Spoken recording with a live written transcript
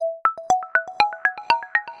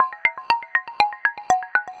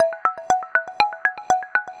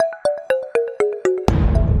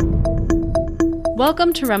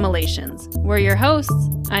Welcome to Remelations. We're your hosts.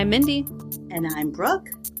 I'm Mindy. And I'm Brooke.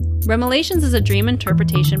 Remelations is a dream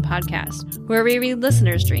interpretation podcast where we read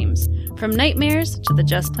listeners' dreams. From nightmares to the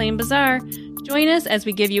just plain bizarre, join us as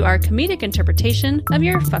we give you our comedic interpretation of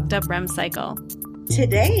your fucked up REM cycle.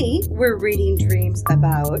 Today, we're reading dreams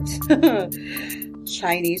about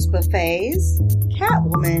Chinese buffets,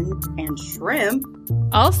 Catwoman, and shrimp.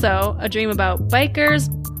 Also, a dream about bikers,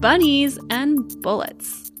 bunnies, and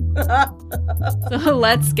bullets. So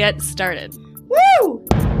let's get started. Woo!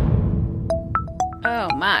 Oh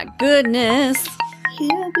my goodness.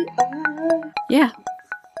 Here we are. Yeah.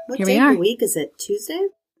 What Here day we of are. the week is it? Tuesday?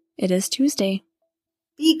 It is Tuesday.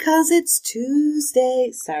 Because it's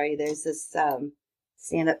Tuesday. Sorry, there's this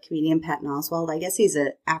stand-up comedian, Patton Oswalt. I guess he's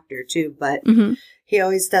an actor too, but he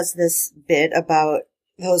always does this bit about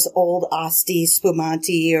those old Asti,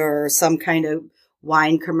 Spumante, or some kind of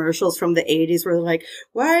wine commercials from the 80s where they're like,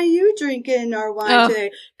 why are you drinking our wine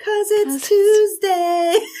today? 'Cause it's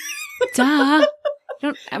Tuesday. Duh.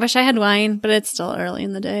 I wish I had wine, but it's still early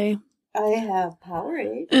in the day. I have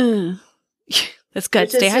Powerade. That's good. Which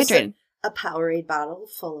Stay is just hydrated. A Powerade bottle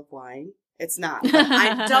full of wine. It's not. But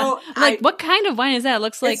I don't. What kind of wine is that? It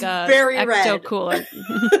looks like It's a very Ecto red. Cooler.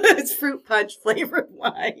 It's fruit punch flavored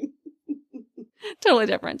wine. Totally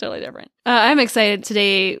different. I'm excited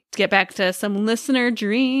today to get back to some listener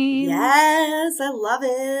dreams. Yes, I love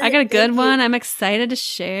it. I got a good Thank one. you. I'm excited to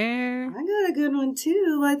share. I got a good one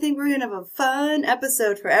too. I think we're going to have a fun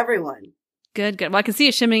episode for everyone. Good. Well, I can see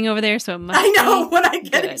it shimmying over there, so it must I know be when I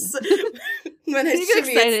get good. when You get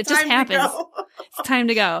excited. It just happens. Go. It's time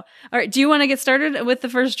to go. All right. Do you want to get started with the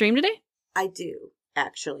first dream today? I do,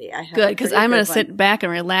 actually. I have Good, because I'm going to one. sit back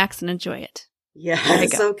and relax and enjoy it.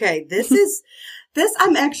 Yes, okay. This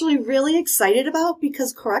I'm actually really excited about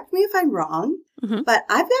because, correct me if I'm wrong, but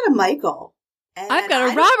I've got a Michael. And I've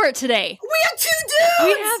got a Robert today. We have two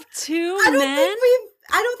dudes! We have two men?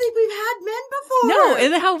 I don't think we've had men before. No,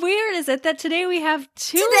 and how weird is it that today we have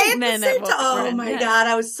two Today at men the same that time. Oh work my for God,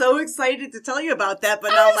 I was so excited to tell you about that,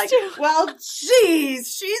 but I now I'm was like, too. well, geez,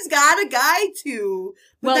 she's got a guy too.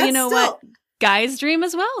 But Well, you that's know still, what? Guys dream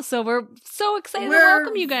as well, so we're so excited to We're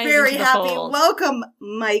welcome you guys very into the happy. fold. Welcome,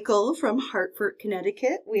 Michael from Hartford,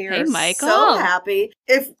 Connecticut. We are Hey, Michael. so happy.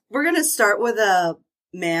 If we're going to start with a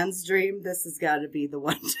man's dream, this has got to be the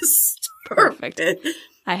one to start. Perfect. with.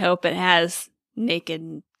 I hope it has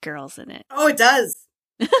naked girls in it. Oh, it does.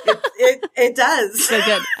 It does.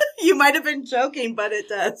 Good. You might have been joking, but it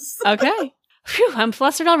does. Okay. Phew, I'm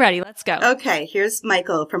flustered already. Let's go. Okay, here's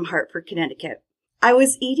Michael from Hartford, Connecticut. I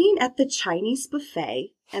was eating at the Chinese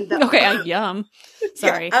buffet and the Yum.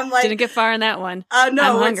 Sorry. Yeah, I'm like, didn't get far in that one. no,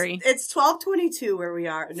 I'm hungry. It's 12:22 where we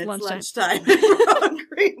are, and it's lunchtime. lunchtime. We're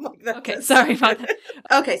hungry. I'm like, Okay, sorry about that.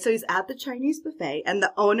 Okay, so he's at the Chinese buffet, and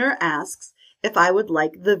the owner asks if I would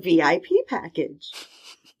like the VIP package.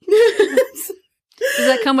 Does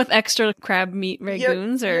that come with extra crab meat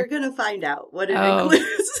ragoons? You're going to find out what it Oh.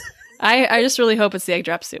 includes. I just really hope it's the egg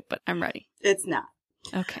drop soup, but I'm ready. It's not.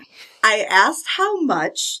 Okay. I asked how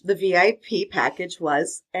much the VIP package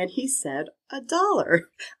was, and he said $1.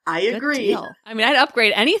 I Good agree. deal. I mean, I'd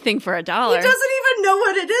upgrade anything for $1. He doesn't even know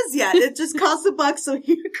what it is yet. It just costs $1, so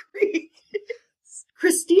he agrees.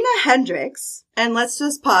 Christina Hendricks, and let's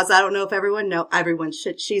just pause. I don't know if everyone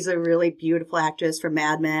should. She's a really beautiful actress from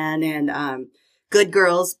Mad Men and Good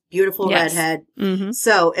Girls, beautiful redhead. Mm-hmm.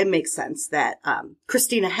 So it makes sense that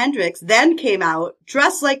Christina Hendricks then came out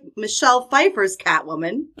dressed like Michelle Pfeiffer's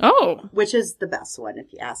Catwoman. Oh. Which is the best one,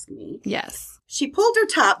 if you ask me. Yes. She pulled her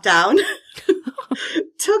top down,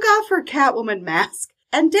 took off her Catwoman mask,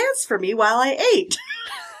 and danced for me while I ate.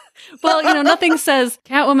 Well, nothing says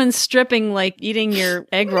Catwoman stripping like eating your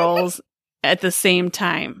egg rolls at the same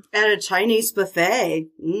time. At a Chinese buffet.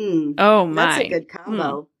 Oh, my. That's a good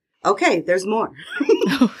combo. Okay, there's more.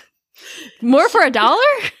 More for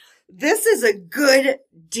 $1? This is a good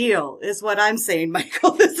deal, is what I'm saying,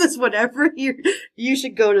 Michael. This is whatever you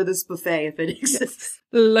should go to this buffet if it exists.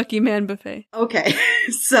 Lucky Man buffet. Okay,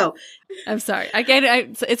 so. I'm sorry.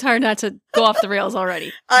 It's hard not to go off the rails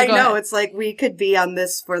already. I Go know. ahead. It's like we could be on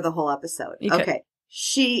this for the whole episode. You could. Okay.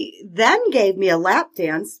 She then gave me a lap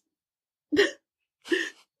dance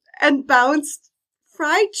and bounced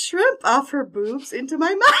fried shrimp off her boobs into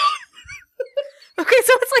my mouth. Okay,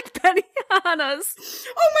 so it's like Benihana's.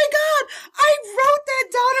 Oh my God. I wrote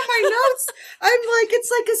that down in my notes. I'm like,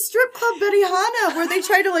 it's like a strip club Benihana where they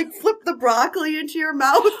try to like flip the broccoli into your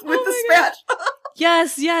mouth with the spatula.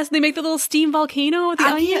 Yes. They make the little steam volcano with the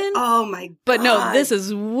onion. Oh my God. But no, this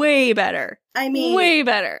is way better. I mean, way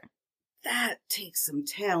better. That takes some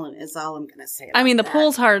talent is all I'm going to say. I mean, the that.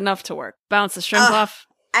 pole's hard enough to work. Bounce the shrimp off.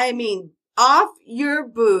 I mean, off your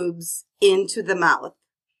boobs into the mouth.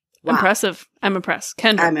 Wow. Impressive. I'm impressed.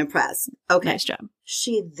 Kendra. I'm impressed. Okay. Nice job.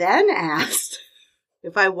 She then asked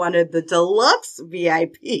if I wanted the deluxe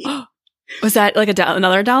VIP. Was that like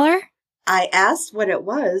another $1? I asked what it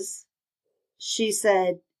was. She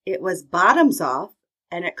said it was bottoms off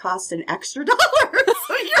and it cost an extra $1.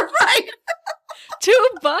 So you're right.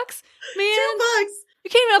 $2? Man. $2. You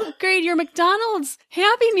can't upgrade your McDonald's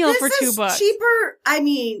Happy Meal for $2. This is cheaper. I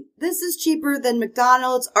mean, this is cheaper than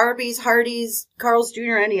McDonald's, Arby's, Hardee's, Carl's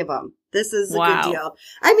Jr., any of them. This is a good deal.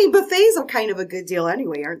 I mean, buffets are kind of a good deal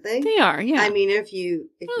anyway, aren't they? They are, yeah. I mean, if you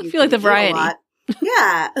feel like the variety.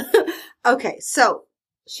 Yeah. Okay, so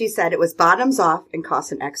she said it was bottoms off and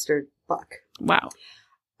cost an extra $1. Wow.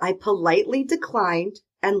 I politely declined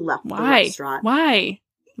and left the restaurant. Why?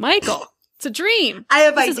 Michael, it's a dream. I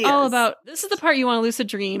have ideas. This is the part you want to lucid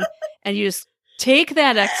dream, and you just take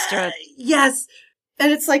that extra. Yes.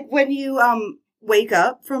 And it's like when you wake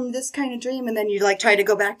up from this kind of dream and then you like try to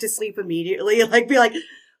go back to sleep immediately, like be like,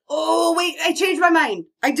 oh, wait, I changed my mind.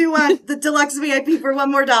 I do want the deluxe VIP for $1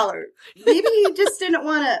 more. Maybe you just didn't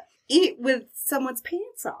want to eat with someone's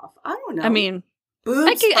pants off. I don't know. I mean,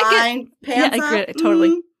 boobs, fine. Pants off. I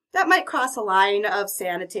totally. That might cross a line of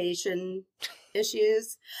sanitation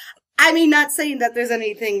issues. I mean, not saying that there's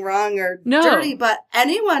anything wrong or dirty, but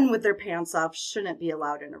anyone with their pants off shouldn't be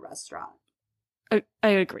allowed in a restaurant. I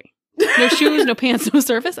agree. No shoes, no pants, no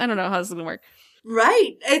service. I don't know how this is going to work.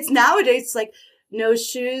 Right. It's nowadays like no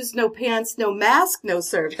shoes, no pants, no mask, no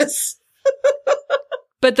service.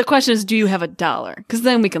 But the question is, do you have $1? Because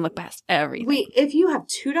then we can look past everything. Wait, if you have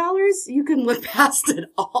 $2, you can look past it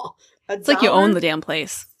all. It's like you own the damn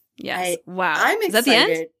place. Yes. Wow. I'm excited. Is that the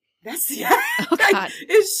end? That's the end. Oh, God.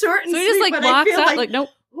 It's short and so sweet. So he just walks out like, nope.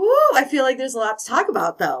 Ooh, I feel like there's a lot to talk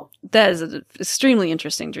about, though. That is an extremely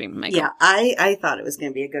interesting dream, Michael. Yeah, I thought it was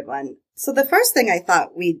going to be a good one. So the first thing I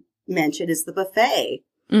thought we'd mention is the buffet.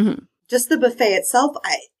 Mm-hmm. Just the buffet itself.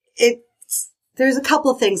 There's a couple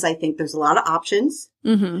of things I think. There's a lot of options.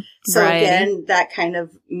 Mm-hmm. So again, that kind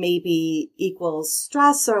of maybe equals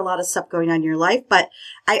stress or a lot of stuff going on in your life. But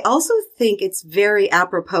I also think it's very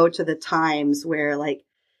apropos to the times where like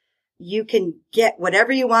you can get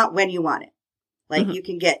whatever you want when you want it. Like you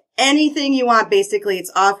can get anything you want. Basically,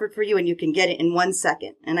 it's offered for you and you can get it in 1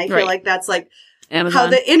 second. And I feel like that's like Amazon. How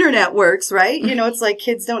the internet works, right? You know, it's like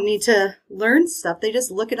kids don't need to learn stuff. They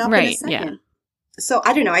just look it up in a second. Yeah. So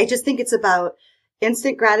I don't know. I just think it's about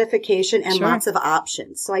instant gratification and lots of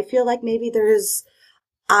options. So I feel like maybe there's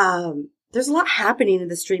a lot happening in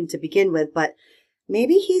the stream to begin with, but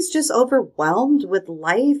maybe he's just overwhelmed with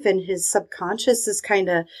life and his subconscious is kind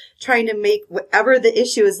of trying to make whatever the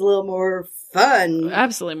issue is a little more fun.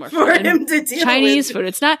 Absolutely more fun. For him to deal Chinese with. Food.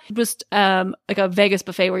 It's not just like a Vegas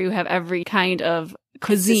buffet where you have every kind of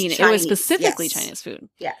cuisine. It was specifically Chinese food.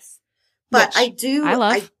 Yes. But I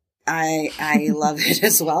love. I love it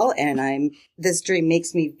as well. And this dream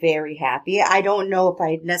makes me very happy. I don't know if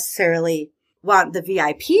I necessarily want the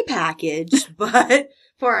VIP package, but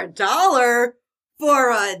for $1,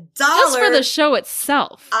 just for the show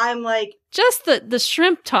itself, I'm like, just the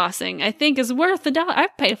shrimp tossing, I think is worth $1.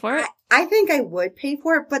 I'd pay for it. I think I would pay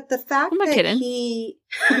for it, but the fact that he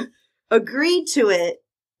agreed to it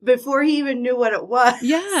before he even knew what it was.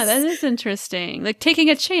 Yeah, that is interesting. Like taking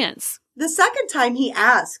a chance. The second time he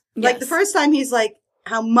asked, like the first time he's like,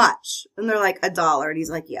 how much? And they're like, $1. And he's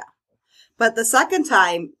like, yeah. But the second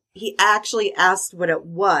time he actually asked what it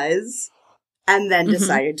was and then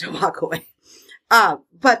decided to walk away.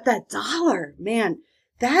 But that $1, man,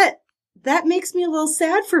 that makes me a little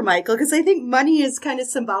sad for Michael because I think money is kind of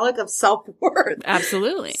symbolic of self-worth.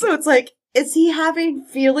 Absolutely. So it's like, is he having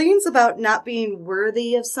feelings about not being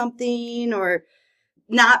worthy of something or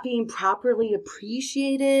not being properly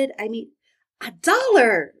appreciated? I mean, $1.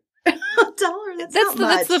 $1, that's not much.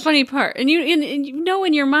 That's the funny part. And you know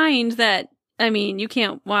in your mind that, I mean, you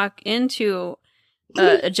can't walk into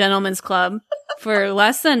a gentleman's club for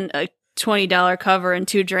less than a $20 cover and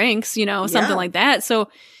 2 drinks, something like that. So,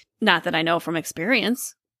 not that I know from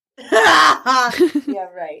experience. Yeah,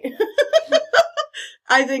 right.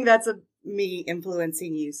 I think that's me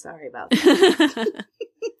influencing you. Sorry about that.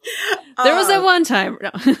 There was at one time.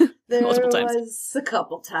 No, multiple times. There was a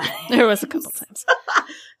couple times.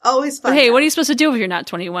 Always fun. But hey, what are you supposed to do if you're not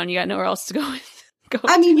 21? You got nowhere else to go.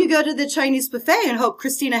 I mean, you go to the Chinese buffet and hope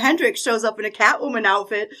Christina Hendricks shows up in a Catwoman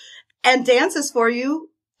outfit and dances for you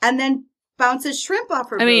and then bounces shrimp off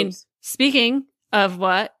her boobs. I mean, speaking of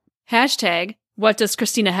what? Hashtag, what does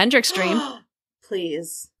Christina Hendricks dream?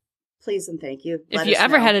 Please and thank you. If you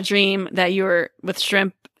ever had a dream that you were with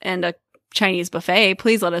shrimp and a Chinese buffet,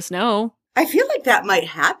 please let us know. I feel like that might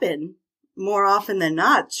happen. more often than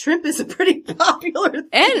not, shrimp is a pretty popular thing.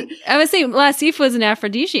 And I was saying La Cif was an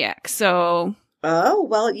aphrodisiac, so... Oh,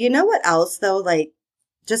 well, you know what else, though? Like,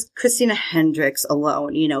 just Christina Hendricks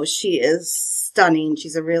alone, you know, she is stunning.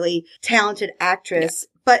 She's a really talented actress. Yeah.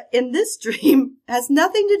 But in this dream, has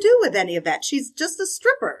nothing to do with any of that. She's just a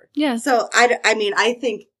stripper. Yeah. So, I mean, I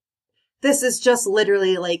think this is just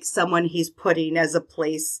literally like someone he's putting as a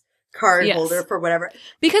place card holder for whatever.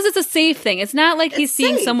 Because it's a safe thing. It's not like he's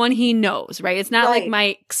seeing someone he knows, right? It's not like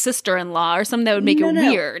my sister-in-law or something that would make it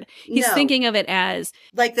weird. He's thinking of it as...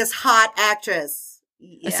 like this hot actress.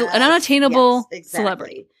 Yes, an unattainable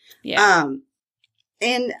celebrity. Yeah.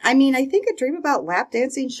 And I mean, I think a dream about lap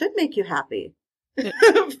dancing should make you happy.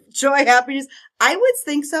 Joy, happiness. I would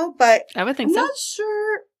think so, but I would think I'm not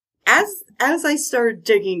sure. As I started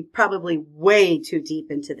digging probably way too deep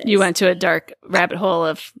into this. You went to a dark rabbit hole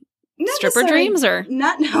of stripper dreams or?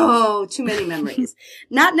 Too many memories.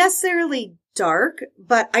 Not necessarily dark,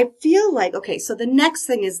 but I feel like, okay, so the next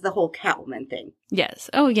thing is the whole Catwoman thing. Yes.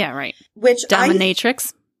 Oh, yeah, right. Which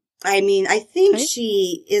Dominatrix. I mean, I think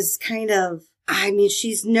she is kind of, I mean,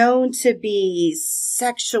 she's known to be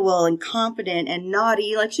sexual and confident and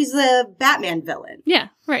naughty. Like, she's a Batman villain. Yeah,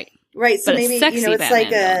 right. Right. So but maybe, it's Batman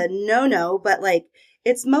like a no-no, but like,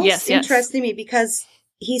 it's most interesting to me because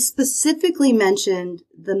he specifically mentioned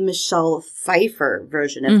the Michelle Pfeiffer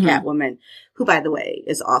version of Catwoman, who, by the way,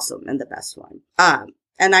 is awesome and the best one.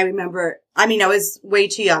 And I remember, I mean, I was way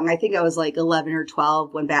too young. I think I was like 11 or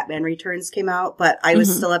 12 when Batman Returns came out, but I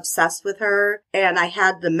was still obsessed with her. And I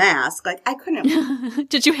had the mask. Like, I couldn't.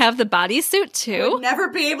 Did you have the bodysuit too? I would never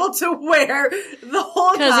be able to wear the whole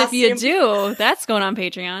costume. Because if you do, that's going on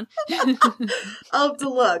Patreon. I'll have to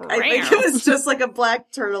look. I think it was just like a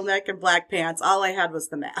black turtleneck and black pants. All I had was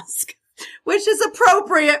the mask, which is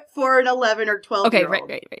appropriate for an 11 or 12-year-old. Okay,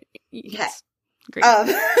 right. Yes. Great.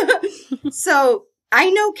 So I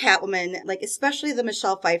know Catwoman, like, especially the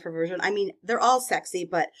Michelle Pfeiffer version. I mean, they're all sexy,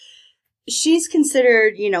 but she's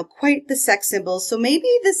considered, you know, quite the sex symbol. So maybe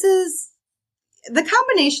this is the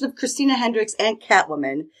combination of Christina Hendricks and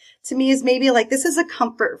Catwoman to me is maybe like, this is a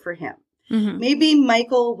comfort for him. Maybe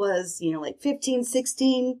Michael was, you know, like 15,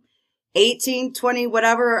 16, 18, 20,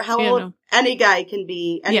 whatever, how old any guy can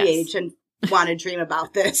be, any age, and want to dream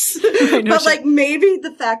about this. But like maybe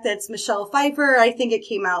the fact that it's Michelle Pfeiffer, I think it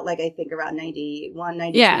came out like, I think around 91,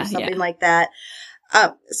 92, something like that.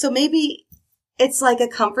 So maybe it's like a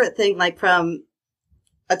comfort thing, like from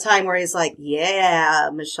a time where he's like, yeah,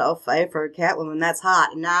 Michelle Pfeiffer, Catwoman, that's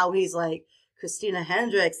hot. And now he's like, Christina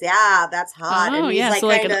Hendricks, yeah, that's hot. Oh, and he's so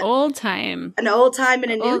like an old time. An old time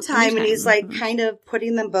and a new time. And he's like kind of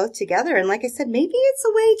putting them both together. And like I said, maybe it's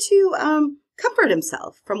a way to, comfort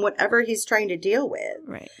himself from whatever he's trying to deal with.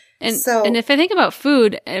 Right. And if I think about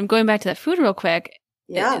food, and going back to that food real quick,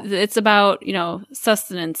 it's about, you know,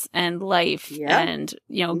 sustenance and life and,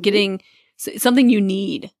 you know, getting something you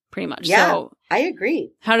need pretty much. Yeah, so I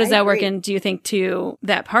agree. How does that work in, do you think, to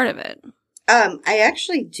that part of it? I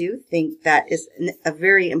actually do think that is a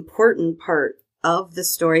very important part of the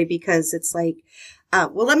story because it's like,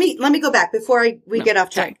 well, let me go back before we get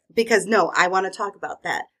off track because I want to talk about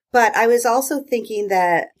that. But I was also thinking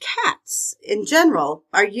that cats in general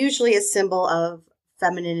are usually a symbol of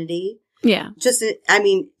femininity. Yeah. Just, I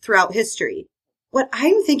mean, throughout history. What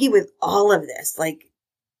I'm thinking with all of this, like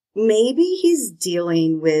maybe he's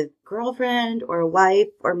dealing with girlfriend or a wife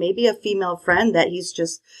or maybe a female friend that he's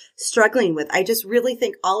just struggling with. I just really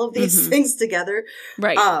think all of these things together.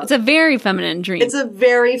 Right. It's a very feminine dream. It's a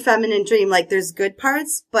very feminine dream. Like there's good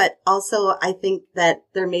parts, but also I think that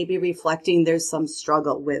there may be reflecting there's some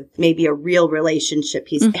struggle with maybe a real relationship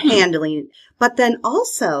he's handling. But then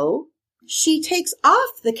also she takes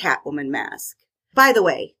off the Catwoman mask. By the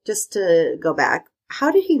way, just to go back, how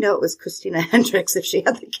did he know it was Christina Hendricks if she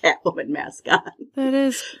had the Catwoman mask on? That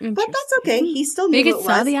is interesting. But that's okay. He still knew Maybe who it was.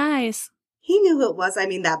 Saw the eyes. He knew who it was. I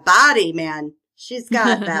mean, that body, man. She's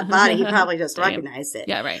got that body. He probably just recognized it.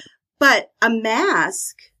 Yeah, right. But a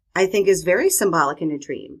mask, I think, is very symbolic in a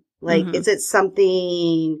dream. Like, is it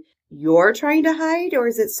something you're trying to hide or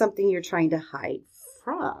is it something you're trying to hide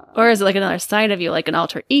from? Or is it like another side of you, like an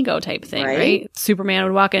alter ego type thing, right? Superman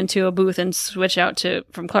would walk into a booth and switch out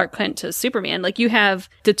from Clark Kent to Superman. Like you have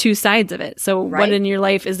the two sides of it. So what in your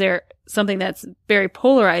life is there something that's very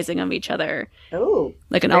polarizing of each other? Oh,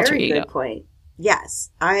 like an alter ego. Very good point. Yes,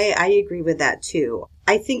 I agree with that too.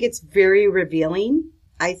 I think it's very revealing.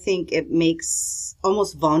 I think it makes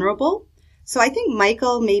almost vulnerable. So I think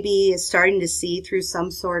Michael maybe is starting to see through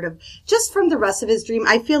some sort of, just from the rest of his dream,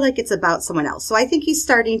 I feel like it's about someone else. So I think he's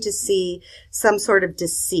starting to see some sort of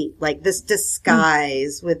deceit, like this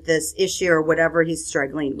disguise with this issue or whatever he's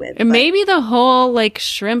struggling with. And maybe the whole like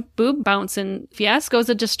shrimp boob bouncing fiasco is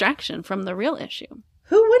a distraction from the real issue.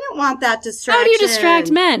 Who wouldn't want that distraction? How do you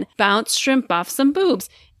distract men? Bounce shrimp off some boobs.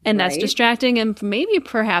 And that's distracting him maybe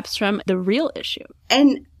perhaps from the real issue.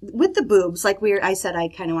 And with the boobs, like I said, I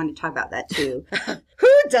kind of wanted to talk about that too. Who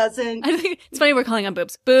doesn't? I think it's funny we're calling them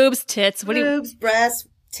boobs. Boobs, tits. Boobs, breasts,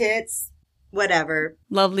 tits, whatever.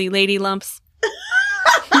 Lovely lady lumps.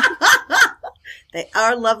 They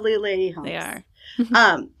are lovely lady humps. They are.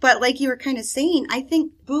 But like you were kind of saying, I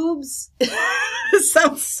think boobs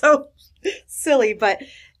sounds so silly, but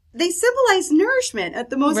they symbolize nourishment at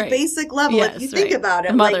the most basic level. Yes, if you think about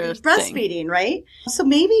it, like breastfeeding, right? So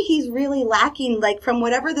maybe he's really lacking, like from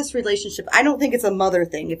whatever this relationship. I don't think it's a mother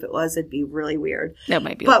thing. If it was, it'd be really weird. That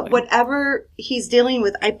might be. But whatever he's dealing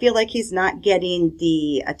with, I feel like he's not getting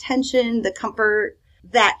the attention, the comfort,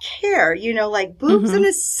 that care. You know, like boobs in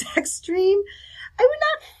a sex dream, I would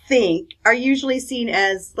not think are usually seen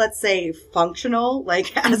as, let's say, functional,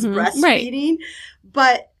 like as breastfeeding,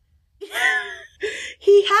 but.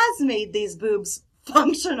 He has made these boobs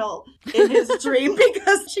functional in his dream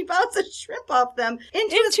because she bounces shrimp off them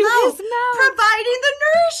into his mouth, providing the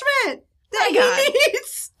nourishment that he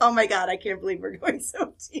needs. Oh my God, I can't believe we're going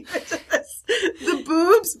so deep into this. The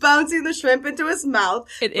boobs bouncing the shrimp into his mouth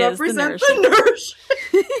represent the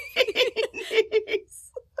nourishment he needs.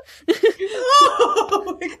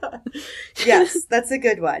 Oh my God. Yes, that's a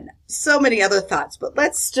good one. So many other thoughts, but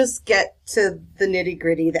let's just get to the nitty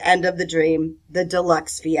gritty, the end of the dream, the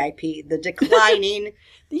deluxe VIP, the declining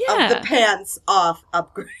of the pants off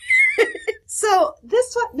upgrade. So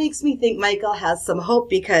this what makes me think Michael has some hope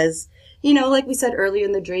because, you know, like we said earlier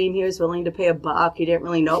in the dream, he was willing to pay $1. He didn't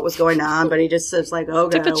really know what was going on, but he just was like,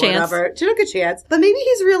 okay, whatever. Took a chance. But maybe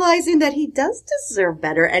he's realizing that he does deserve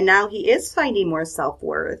better, and now he is finding more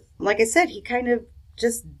self-worth. Like I said, he kind of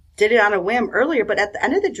just did it on a whim earlier, but at the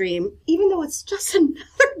end of the dream, even though it's just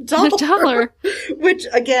another dollar, which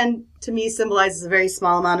again, to me symbolizes a very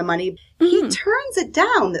small amount of money, he turns it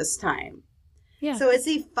down this time. Yeah. So is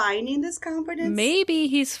he finding this confidence? Maybe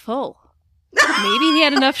he's full. Maybe he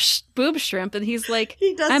had enough boob shrimp and he's like,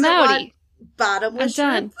 I'm outie. Bottomless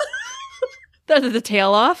shrimp. The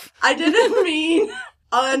tail off? I didn't mean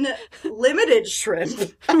unlimited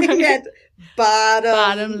shrimp. I meant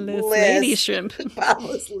bottomless lady shrimp.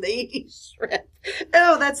 Bottomless lady shrimp.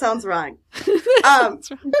 Oh, that sounds wrong. I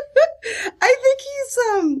think he's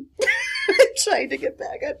I'm trying to get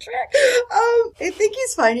back on track. I think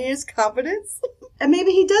he's finding his confidence. And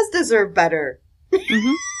maybe he does deserve better.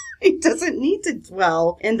 He doesn't need to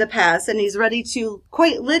dwell in the past, and he's ready to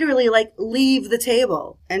quite literally like leave the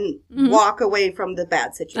table and walk away from the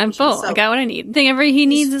bad situation. I'm full. So I got what I need. I think everything he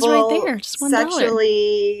needs is right there. Just $1.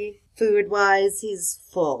 Sexually, food-wise, he's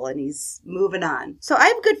full and he's moving on. So I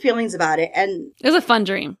have good feelings about it. And it was a fun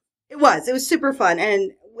dream. It was super fun.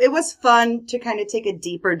 And it was fun to kind of take a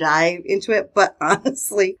deeper dive into it. But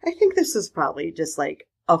honestly, I think this is probably just like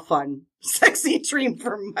a fun, sexy dream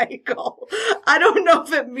for Michael. I don't know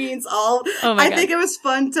if it means all. Oh my God. I think it was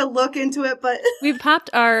fun to look into it, but we popped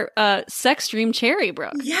our sex dream cherry,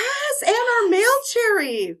 Brooke. Yes, and our male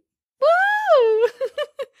cherry. Woo!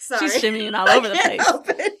 Sorry. She's shimmying all over the place.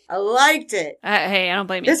 I liked it. Hey, I don't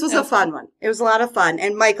blame you. This was a fun one. It was a lot of fun.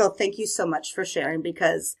 And Michael, thank you so much for sharing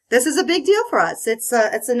because this is a big deal for us. It's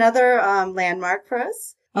another landmark for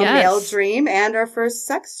us. A male dream and our first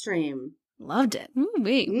sex dream. Loved it. Ooh,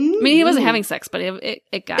 wait. I mean, he wasn't having sex, but it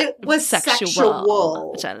was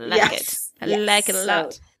sexual. Which I like it. I like it a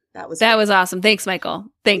lot. That was awesome. Thanks, Michael.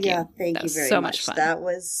 Thank you. Yeah, thank you very much. So much fun. That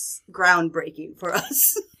was groundbreaking for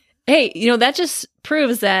us. Hey, that just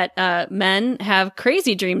proves that men have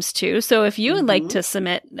crazy dreams too. So if you would like to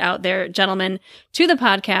submit out there, gentlemen, to the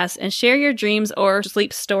podcast and share your dreams or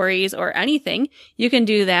sleep stories or anything, you can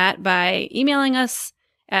do that by emailing us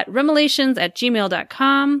at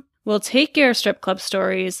remelations@gmail.com. We'll take your strip club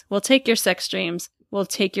stories. We'll take your sex dreams. We'll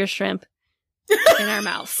take your shrimp in our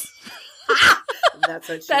mouths. That's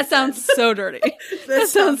what that sounds so dirty. That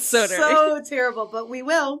sounds so dirty. So terrible, but we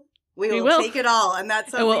will. We will take it all, and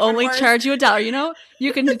that's and we'll only charge you $1.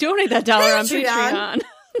 You can donate that $1 on Patreon.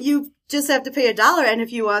 You just have to pay $1, and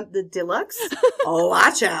if you want the deluxe,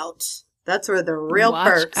 watch out. That's where the real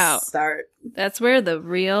perks start. That's where the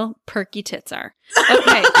real perky tits are.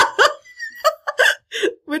 Okay.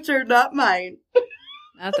 Which are not mine.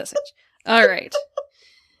 Not this age. All right.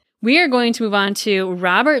 We are going to move on to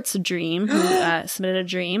Robert's dream, who submitted a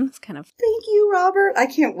dream. It's kind of... Thank you, Robert. I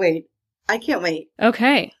can't wait. I can't wait.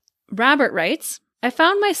 Okay. Robert writes, I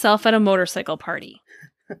found myself at a motorcycle party.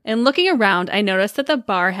 And looking around, I noticed that the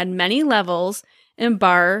bar had many levels and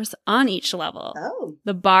bars on each level. Oh.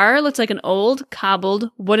 The bar looked like an old, cobbled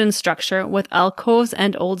wooden structure with alcoves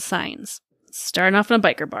and old signs. Starting off in a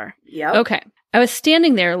biker bar. Yep. Okay. I was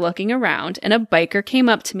standing there looking around, and a biker came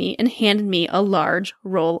up to me and handed me a large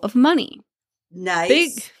roll of money.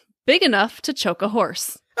 Nice. Big enough to choke a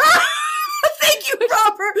horse. Thank you,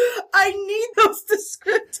 Robert. I need those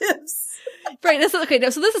descriptives. Right. So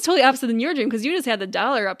this is totally opposite than your dream because you just had the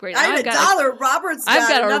dollar upgrade. I have $1. Robert's got, I've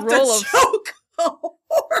got enough a roll to choke a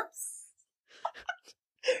horse.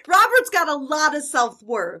 Robert's got a lot of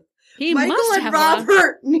self-worth. Michael and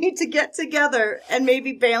Robert need to get together and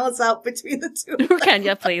maybe balance out between the two. Can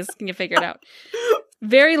you please? Can you figure it out?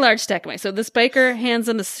 Very large stack of money. So this biker hands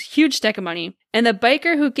him this huge stack of money. And the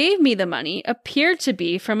biker who gave me the money appeared to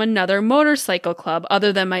be from another motorcycle club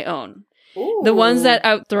other than my own. Ooh. The ones that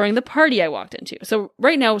out throwing the party I walked into. So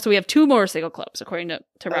right now, we have 2 motorcycle clubs, according to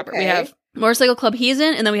Robert. Okay. We have motorcycle club he's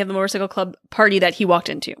in, and then we have the motorcycle club party that he walked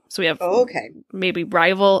into. So we have maybe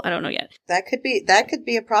rival. I don't know yet. That could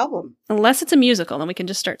be a problem. Unless it's a musical, then we can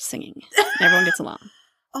just start singing. And everyone gets along.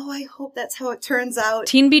 Oh, I hope that's how it turns out.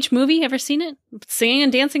 Teen Beach Movie, ever seen it? Singing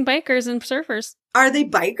and dancing bikers and surfers. Are they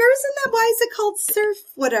bikers in that? Why is it called surf?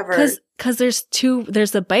 Whatever. Because there's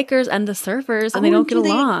the bikers and the surfers, and they don't get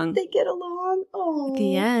along. They get along. Oh. At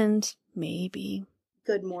the end, maybe.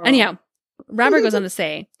 Good moral. Anyhow, Robert goes on to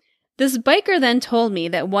say, this biker then told me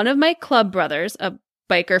that one of my club brothers, a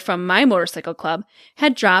biker from my motorcycle club,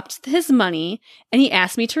 had dropped his money, and he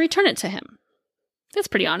asked me to return it to him. That's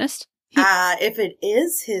pretty honest. If it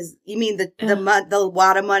is his, you mean the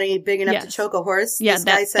wad of money big enough to choke a horse? Yeah, this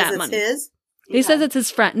guy says it's money. his? He says it's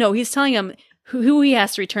his friend. No, he's telling him who he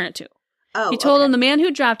has to return it to. Oh, he told him the man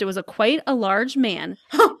who dropped it was quite a large man.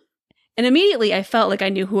 And immediately I felt like I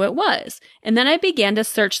knew who it was. And then I began to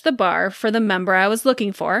search the bar for the member I was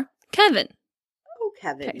looking for, Kevin. Oh,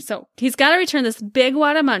 Kevin. Okay, so he's got to return this big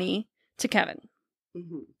wad of money to Kevin.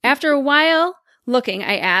 Mm-hmm. After a while looking,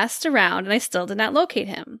 I asked around and I still did not locate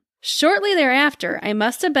him. Shortly thereafter, I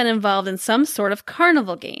must have been involved in some sort of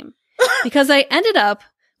carnival game because I ended up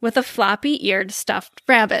with a floppy-eared stuffed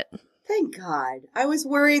rabbit. Thank God. I was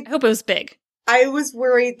worried. I hope it was big. I was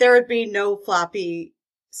worried there would be no floppy-eared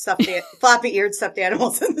stuffed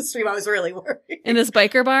animals in the stream. I was really worried. In this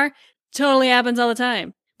biker bar? Totally happens all the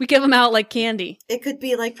time. We give them out like candy. It could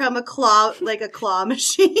be like from a claw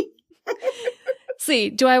machine.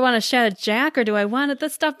 See, do I want a Shadow Jack or do I want the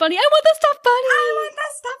stuffed bunny? I want the stuffed bunny! I want the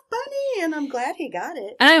stuffed bunny! And I'm glad he got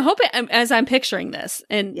it. And I hope as I'm picturing this,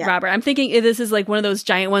 and Robert, I'm thinking this is like one of those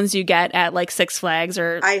giant ones you get at like Six Flags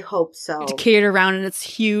or... I hope so. Carried around and it's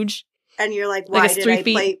huge. And you're like, why did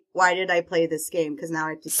I play this game? Because now I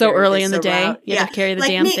have to so early in the day, you have to carry the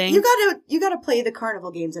damn thing. You gotta play the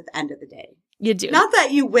carnival games at the end of the day. You do. Not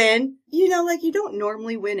that you win. You don't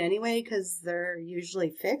normally win anyway because they're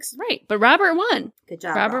usually fixed. Right. But Robert won. Good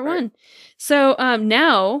job, Robert won. So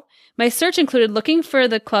now my search included looking for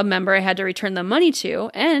the club member I had to return the money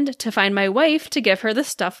to and to find my wife to give her the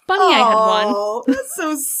stuffed bunny I had won. Oh, that's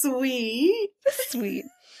so sweet. Sweet.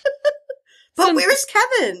 But where's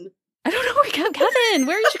Kevin? I don't know where Kevin.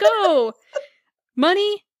 Where did you go?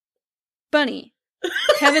 Money, bunny,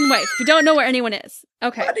 Kevin, wife. We don't know where anyone is.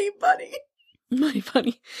 Okay. Money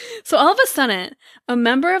bunny. So all of a sudden, a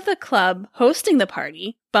member of the club hosting the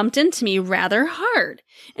party bumped into me rather hard,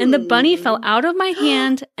 and the bunny fell out of my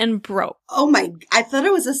hand and broke. Oh my, I thought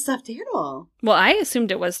it was a stuffed animal. Well, I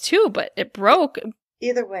assumed it was too, but it broke.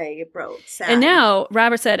 Either way, it broke. Sad. And now,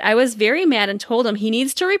 Robert said, I was very mad and told him he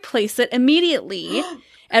needs to replace it immediately,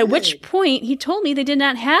 at which point he told me they did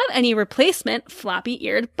not have any replacement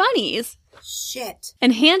floppy-eared bunnies. Shit.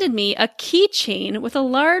 And handed me a keychain with a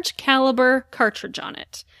large caliber cartridge on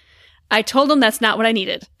it. I told him that's not what I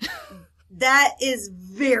needed. That is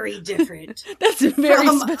very different. That's very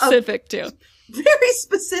specific, too. Very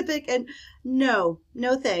specific, and no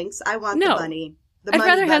thanks. I want the bunny. I'd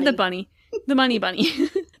rather have the bunny. The money bunny.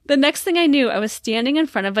 The next thing I knew, I was standing in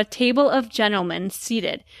front of a table of gentlemen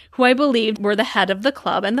seated, who I believed were the head of the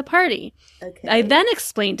club and the party. Okay. I then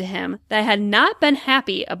explained to him that I had not been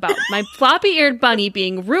happy about my floppy-eared bunny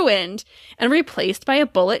being ruined and replaced by a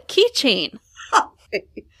bullet keychain.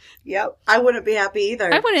 Yep, I wouldn't be happy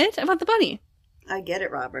either. I wouldn't. I want the bunny. I get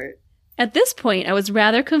it, Robert. At this point, I was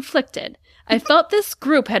rather conflicted. I felt this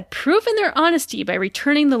group had proven their honesty by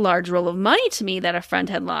returning the large roll of money to me that a friend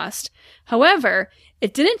had lost. However,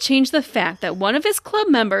 it didn't change the fact that one of his club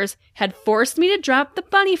members had forced me to drop the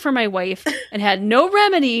bunny for my wife and had no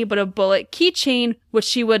remedy but a bullet keychain, which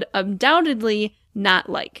she would undoubtedly not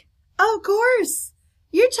like. Of course.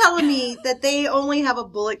 You're telling me that they only have a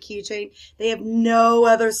bullet keychain. They have no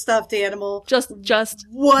other stuffed animal. Just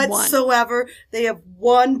whatsoever. One. They have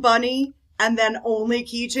one bunny and then only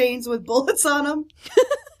keychains with bullets on them.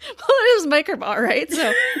 Well, it was biker bar, right? So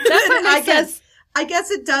that makes sense. I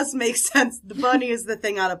guess it does make sense. The bunny is the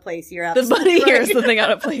thing out of place. You're the absolutely bunny right. here is the thing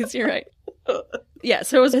out of place. You're right. Yeah,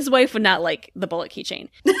 so his wife would not like the bullet keychain.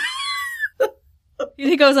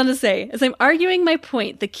 He goes on to say, as I'm arguing my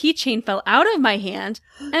point, the keychain fell out of my hand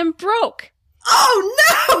and broke. Oh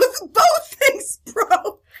no! Both things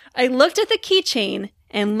broke! I looked at the keychain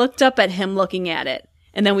and looked up at him looking at it.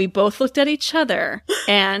 And then we both looked at each other,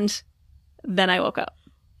 and then I woke up.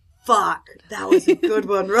 Fuck. That was a good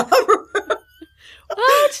one, Robert.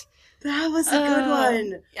 What? That was a good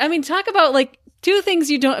one. I mean, talk about, like, two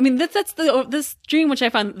things you don't... I mean, that's this dream, which I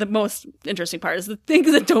found the most interesting part, is the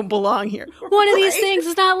things that don't belong here. One of these things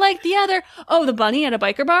is not like the other. Oh, the bunny at a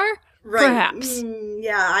biker bar? Right. Perhaps.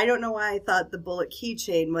 Yeah, I don't know why I thought the bullet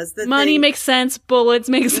keychain was the Money thing. makes sense. Bullets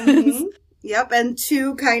make sense. Yep, and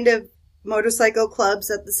two kind of motorcycle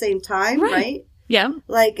clubs at the same time, right? Yeah.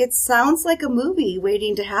 Like, it sounds like a movie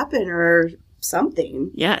waiting to happen or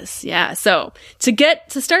something. Yes, yeah. So,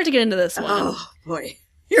 to start to get into this one. Oh, boy.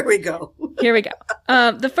 Here we go.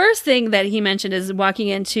 The first thing that he mentioned is walking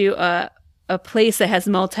into a place that has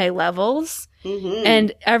multi-levels. Mm-hmm.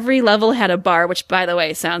 And every level had a bar, which, by the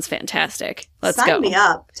way, sounds fantastic. Let's go. Sign me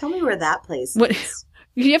up. Tell me where that place is.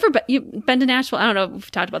 You ever been to Nashville? I don't know if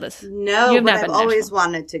we've talked about this. No, but I've always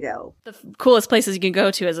wanted to go. The coolest places you can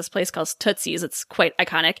go to is this place called Tootsie's. It's quite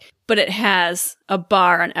iconic, but it has a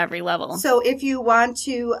bar on every level. So if you want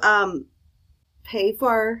to pay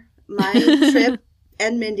for my trip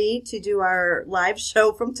and Mindy to do our live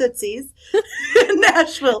show from Tootsie's in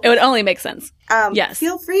Nashville, it would only make sense. Yes.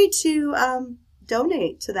 Feel free to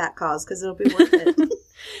donate to that cause because it'll be worth it.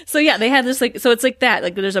 So yeah, they had this so it's like that.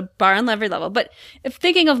 Like there's a bar on every level. But if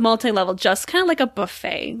thinking of multi-level, just kind of like a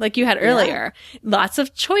buffet, like you had earlier, lots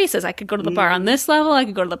of choices. I could go to the bar on this level. I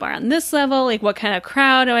could go to the bar on this level. Like what kind of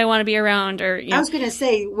crowd do I want to be around? Or I was going to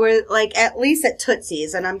say, we're like at least at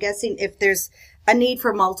Tootsie's. And I'm guessing if there's a need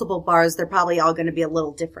for multiple bars, they're probably all going to be a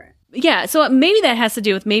little different. Yeah, so maybe that has to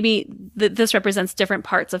do with this represents different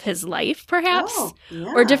parts of his life, perhaps,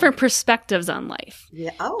 or different perspectives on life.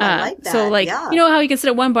 Yeah. Oh, I like that. So, like, you know how you can sit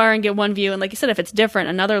at one bar and get one view, and like you said, if it's different,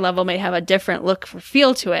 another level may have a different look or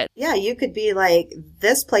feel to it. Yeah, you could be like,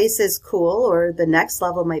 this place is cool, or the next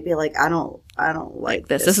level might be like, I don't like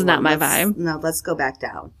this. This is not my vibe. No, let's go back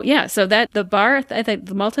down. Yeah, so that the bar, I think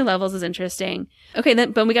the multi-levels is interesting. Okay,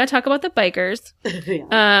 but we got to talk about the bikers.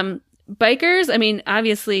 Bikers, I mean,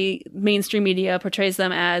 obviously, mainstream media portrays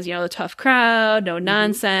them as, the tough crowd, no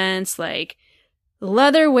nonsense, like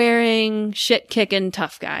leather-wearing, shit-kicking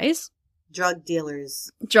tough guys. Drug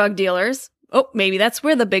dealers. Oh, maybe that's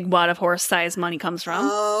where the big wad of horse-sized money comes from.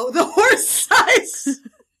 Oh, the horse size!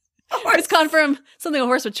 It's gone from something a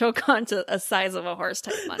horse would choke on to a size of a horse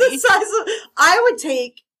type money. I would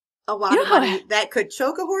take a wad of money that could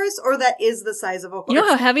choke a horse or that is the size of a horse. You know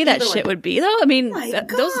how heavy that shit would be, though? I mean,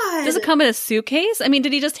 does it come in a suitcase? I mean,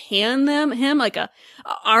 did he just hand him like a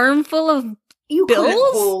armful of you bills?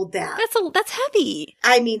 Couldn't hold that. That's heavy.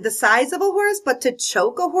 I mean, the size of a horse, but to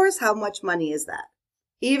choke a horse, how much money is that?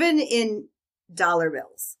 Even in dollar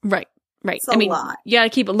bills. Right. It's I mean, lot. you got to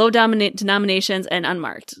keep it low denominations and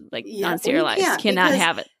unmarked, like unserialized. Cannot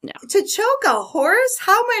have it. No. To choke a horse,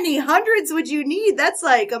 how many hundreds would you need? That's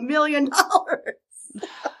like $1 million.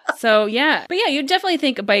 So yeah, but yeah, you definitely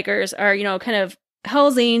think bikers are kind of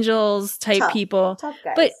Hell's Angels type people. Tough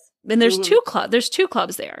guys. But then there's two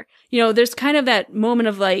clubs there. There's kind of that moment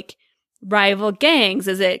of like rival gangs.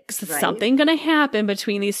 Is something going to happen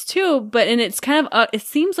between these two? And it's kind of it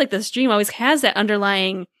seems like this dream always has that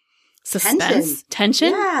underlying suspense,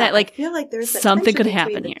 tension that like, I feel like there's something could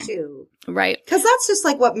happen here. Too. Right. Because that's just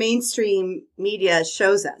like what mainstream media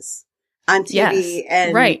shows us on TV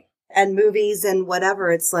and movies and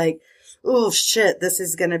whatever. It's like, oh shit, this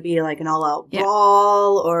is going to be like an all-out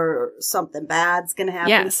brawl or something bad's going to happen.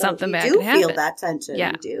 Yeah, something bad could happen. You do feel that tension.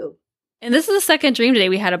 Yeah. You do. And this is the second dream today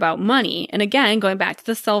we had about money. And again, going back to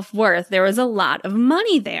the self-worth, there was a lot of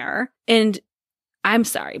money there. And I'm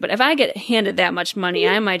sorry, but if I get handed that much money,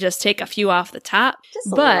 I might just take a few off the top.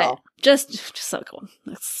 Just so cool.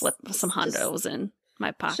 Let's slip some hondos in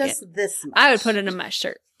my pocket. Just this much. I would put it in my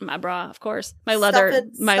shirt, my bra, of course, my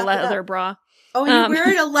leather bra. Oh, you're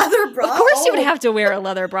wearing a leather bra? Of course, you would have to wear a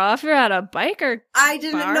leather bra if you're at a biker. I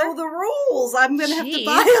didn't know the rules. I'm going to have to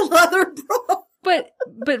buy a leather bra.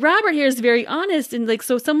 But Robert here is very honest, and like,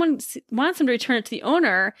 so someone wants him to return it to the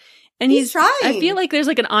owner. And he's trying. I feel like there's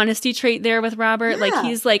like an honesty trait there with Robert. Yeah. Like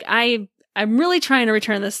he's like, I'm really trying to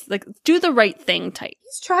return this, like do the right thing type.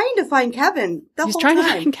 He's trying to find Kevin He's trying to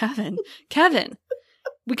find Kevin. Kevin,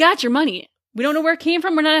 we got your money. We don't know where it came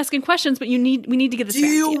from. We're not asking questions, but we need to get this back to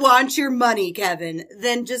you. Do you want your money, Kevin?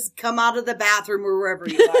 Then just come out of the bathroom or wherever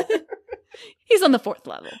you are. He's on the 4th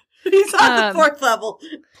level. He's on the 4th level.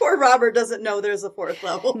 Poor Robert doesn't know there's a 4th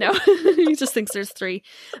level. No, he just thinks there's 3.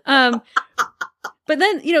 But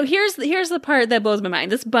then, here's the part that blows my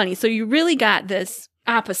mind. This bunny. So you really got this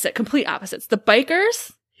complete opposites. The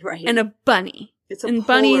bikers and a bunny. It's a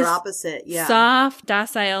polar opposite, yeah. Soft,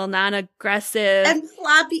 docile, non-aggressive. And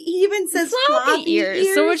floppy. He even says floppy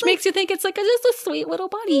ears. So which makes you think it's like just a sweet little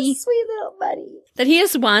bunny. Sweet little bunny. That he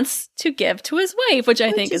just wants to give to his wife, which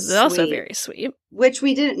I think is also very sweet. Which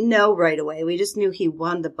we didn't know right away. We just knew he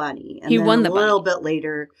won the bunny. And he won the bunny. A little bit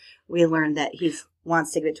later, we learned that he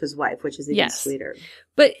wants to give it to his wife, which is even sweeter.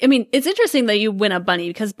 But, I mean, it's interesting that you win a bunny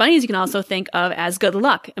because bunnies you can also think of as good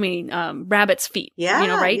luck. I mean, rabbit's feet. Yeah.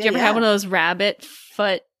 Right? Yeah, Do you ever have one of those rabbit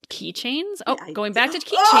foot keychains? Oh, yeah, going back to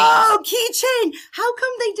keychains. Oh, keychain! How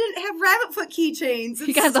come they didn't have rabbit foot keychains?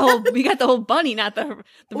 We got the whole bunny, not the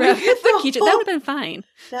rabbit foot keychain. That would have been fine.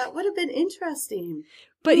 That would have been interesting.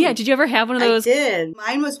 But yeah, did you ever have one of those? I did.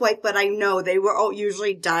 Mine was white, but I know they were all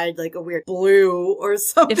usually dyed like a weird blue or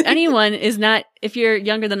something. If you're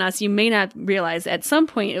younger than us, you may not realize at some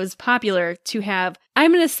point it was popular to have,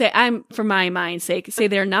 for my mind's sake, say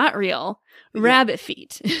they're not real, rabbit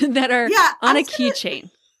feet that are on a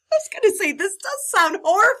keychain. I was going to say, this does sound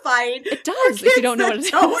horrifying. It does, if you don't know what it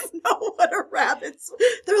is. Don't know what a rabbit's...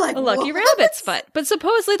 They're like, a lucky rabbit's foot. But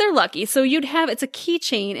supposedly they're lucky. So it's a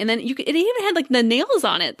keychain, and then it even had like the nails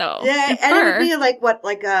on it, though. Yeah, and it would be like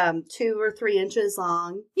 2 or 3 inches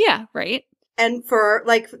long. Yeah, right. And fur,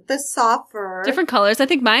 like the soft fur. Different colors. I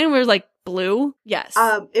think mine were like blue. Yes.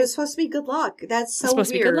 It was supposed to be good luck. That's so weird. It's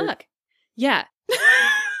supposed to be good luck. Yeah.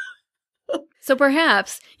 So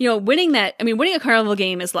perhaps, winning a carnival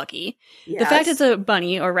game is lucky. Yes. The fact it's a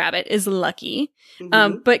bunny or rabbit is lucky.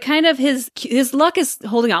 Mm-hmm. But kind of his luck is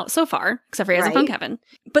holding out so far, except for he hasn't found Kevin.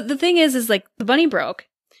 But the thing is like the bunny broke.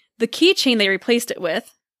 The keychain they replaced it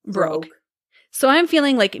with broke. So I'm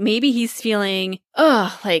feeling like maybe he's feeling,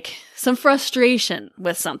 like some frustration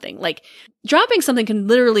with something. Like dropping something can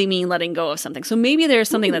literally mean letting go of something. So maybe there's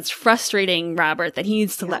something that's frustrating Robert that he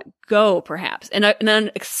needs to let go, perhaps, and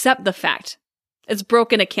then accept the fact it's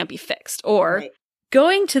broken, it can't be fixed. Or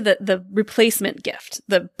going to the replacement gift,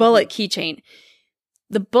 the bullet keychain.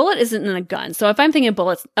 The bullet isn't in a gun. So if I'm thinking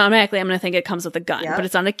bullets, automatically I'm going to think it comes with a gun. But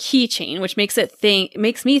it's on a keychain, which makes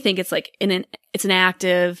me think it's like it's an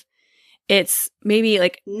active. It's maybe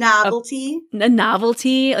like novelty, a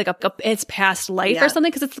novelty, like it's past life or something,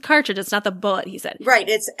 because it's the cartridge. It's not the bullet. He said, right.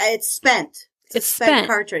 It's spent. It's spent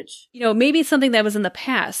cartridge. Maybe it's something that was in the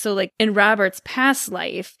past. So like in Robert's past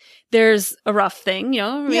life, there's a rough thing,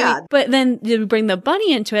 maybe. Yeah. But then you bring the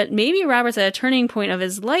bunny into it. Maybe Robert's at a turning point of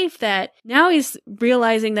his life that now he's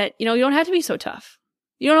realizing that, you don't have to be so tough.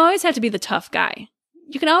 You don't always have to be the tough guy.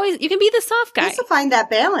 You can be the soft guy. He has to find that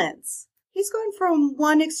balance. He's going from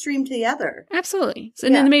one extreme to the other. Absolutely. So,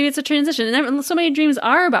 and then maybe it's a transition. And so many dreams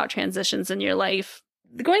are about transitions in your life.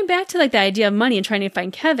 Going back to like the idea of money and trying to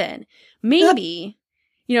find Kevin, maybe,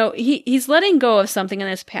 he's letting go of something in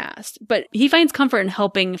his past, but he finds comfort in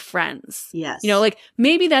helping friends. Yes. Like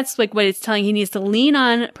maybe that's like what it's telling. He needs to lean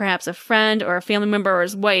on perhaps a friend or a family member or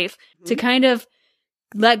his wife to kind of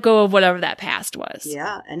let go of whatever that past was.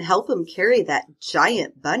 Yeah, and help him carry that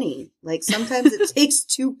giant bunny. Like sometimes it takes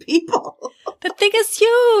 2 people. That thing is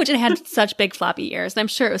huge. It had such big floppy ears, and I'm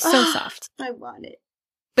sure it was so soft. I want it.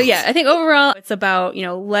 But yeah, I think overall it's about,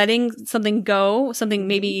 letting something go, something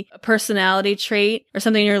maybe a personality trait or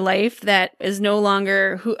something in your life that is no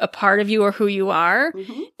longer a part of you or who you are,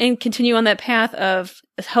 and continue on that path of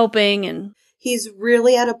helping. And he's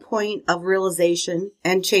really at a point of realization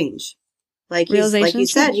and change. Like you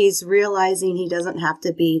said, he's realizing he doesn't have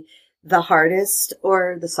to be the hardest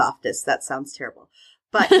or the softest. That sounds terrible.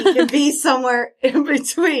 But he can be somewhere in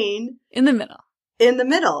between. In the middle. In the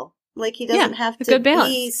middle. Like he doesn't have to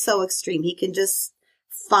be so extreme. He can just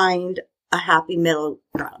find a happy middle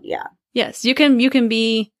ground. Yeah. Yes. You can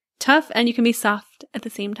be tough and you can be soft at the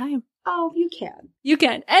same time. Oh, you can. You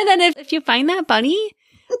can. And then if you find that bunny,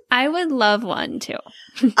 I would love one too.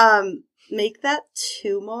 Make that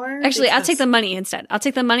 2 more. Actually, I'll take the money instead. I'll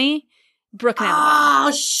take the money Brooke can have the ball.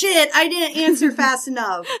 Oh, shit. I didn't answer fast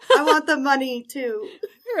enough. I want the money, too.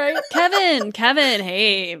 Right. Kevin,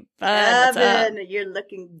 hey, bud, what's up? Kevin, you're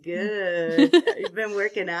looking good. You've been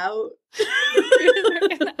working out.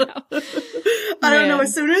 I don't know.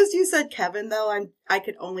 As soon as you said Kevin, though, I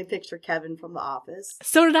could only picture Kevin from The Office.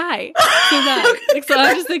 So did I. So I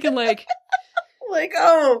was just thinking like,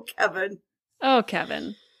 oh, Kevin. Oh,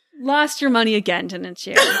 Kevin. Lost your money again, didn't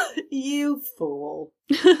you? You fool.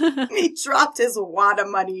 He dropped his wad of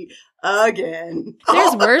money again.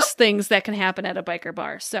 There's worse things that can happen at a biker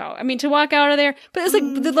bar. So, I mean, to walk out of there. But it's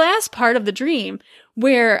like the last part of the dream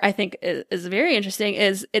where I think is very interesting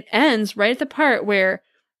is it ends right at the part where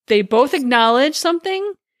they both acknowledge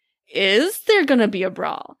something. Is there going to be a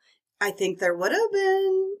brawl? I think there would have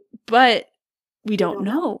been. But we don't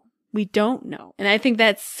know. We don't know. And I think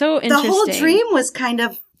that's so interesting. The whole dream was kind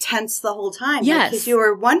of tense the whole time. Yes. Because you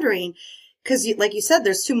were wondering, because like you said,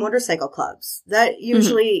 there's 2 motorcycle clubs. That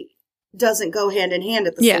usually doesn't go hand in hand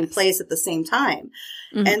at the same place at the same time.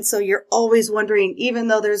 Mm-hmm. And so you're always wondering, even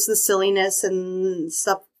though there's the silliness and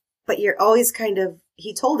stuff, but you're always kind of,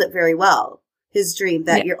 he told it very well, his dream,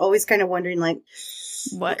 that you're always kind of wondering like,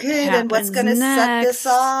 okay, then what's going to set this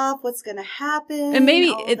off? What's going to happen? And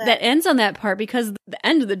maybe that ends on that part because the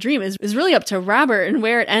end of the dream is really up to Robert and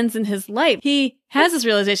where it ends in his life. He has this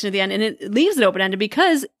realization at the end and it leaves it open-ended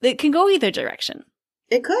because it can go either direction.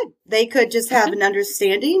 It could. They could just have an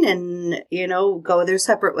understanding and, go their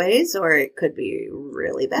separate ways, or it could be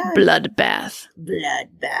really bad. Bloodbath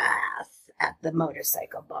at the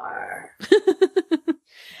motorcycle bar.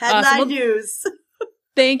 Headline news.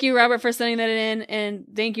 Thank you, Robert, for sending that in, and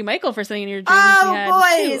thank you, Michael, for sending in your dreams.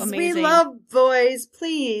 Oh, boys, we love boys.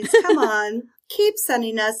 Please, come on. Keep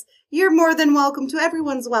sending us. You're more than welcome to.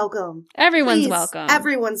 Everyone's welcome. Everyone's welcome.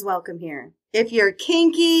 Everyone's welcome here. If you're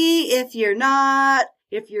kinky, if you're not,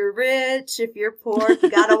 if you're rich, if you're poor, if you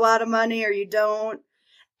got a lot of money or you don't,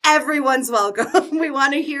 everyone's welcome. We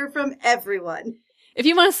want to hear from everyone. If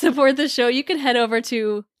you want to support the show, you can head over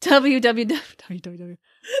to www.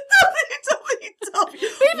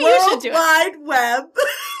 Maybe you should do it. World Wide Web.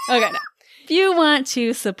 Okay, no. If you want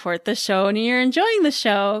to support the show and you're enjoying the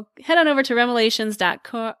show, head on over to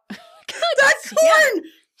remelations.com.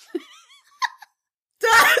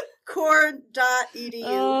 .corn.edu.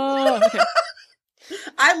 Oh, okay.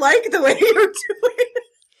 I like the way you're doing it.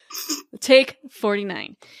 Take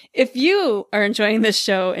 49. If you are enjoying this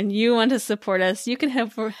show and you want to support us, you can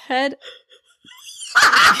head.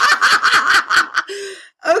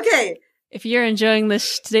 Okay. If you're enjoying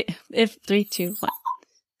this, 3, 2, 1.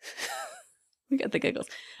 We got the giggles.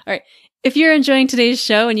 All right. If you're enjoying today's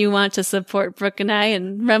show and you want to support Brooke and I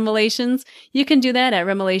and Remelations, you can do that at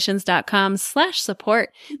remelations.com/support.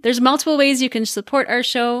 There's multiple ways you can support our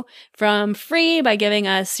show, from free by giving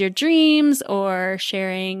us your dreams or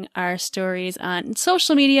sharing our stories on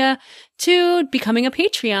social media, to becoming a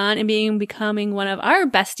Patreon and becoming one of our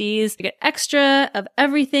besties to get extra of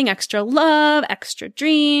everything, extra love, extra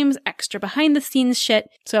dreams, extra behind the scenes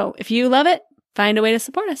shit. So if you love it, find a way to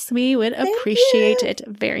support us. We would appreciate it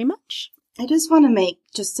very much. I just want to make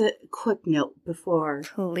just a quick note before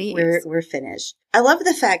we're finished. I love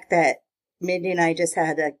the fact that Mindy and I just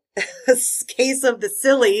had a case of the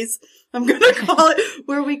sillies, I'm going to call it,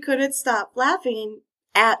 where we couldn't stop laughing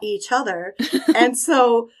at each other. And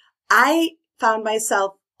so I found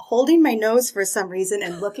myself holding my nose for some reason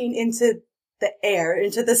and looking into the air,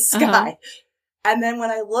 into the sky. Uh-huh. And then when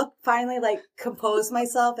I finally composed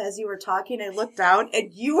myself as you were talking, I looked down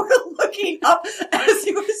and you were looking up as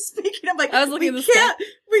you were speaking. I'm like, I was looking at the sky.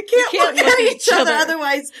 We can't look at each other.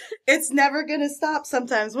 Otherwise, it's never going to stop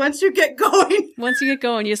sometimes. Once you get going,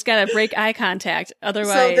 you just got to break eye contact.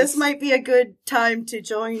 Otherwise. So this might be a good time to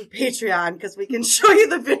join Patreon because we can show you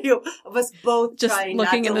the video of us both just trying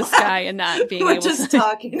looking not to in the laugh. sky and not being able to. We're just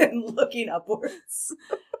talking and looking upwards.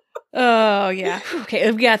 Oh, yeah. Okay,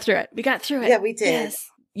 we got through it. Yeah, we did. Yes.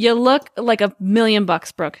 You look like $1 million,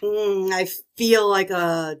 Brooke. I feel like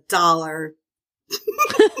 $1.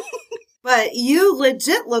 But you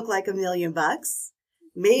legit look like $1 million.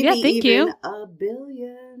 Maybe even $1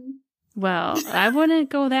 billion. Well, I wouldn't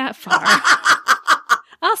go that far.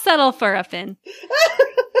 I'll settle for a fin.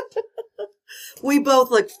 We both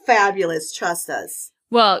look fabulous. Trust us.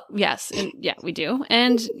 Well, yes. And yeah, we do.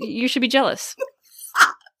 And you should be jealous.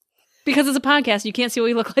 Because it's a podcast, you can't see what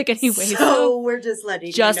we look like anyway. So we're just letting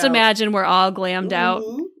you know. Just imagine we're all glammed out,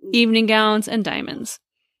 evening gowns and diamonds.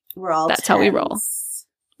 That's how we roll.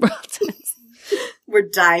 We're all tens. We're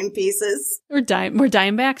dime pieces. We're dime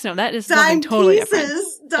backs. No, that is something totally different.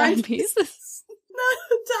 Dime pieces. No,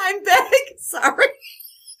 dime bag. Sorry.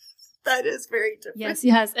 That is very different.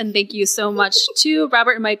 Yes. And thank you so much to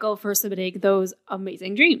Robert and Michael for submitting those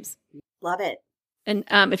amazing dreams. Love it. And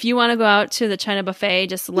if you want to go out to the China buffet,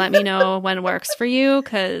 just let me know when works for you,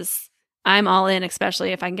 because I'm all in,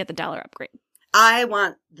 especially if I can get the $1 upgrade. I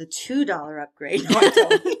want the $2 upgrade. No, I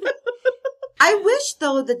don't. I wish,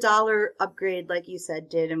 though, the $1 upgrade, like you said,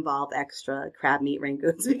 did involve extra crab meat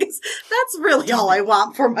rangoons, because that's really all I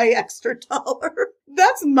want for my extra $1.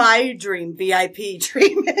 That's my dream VIP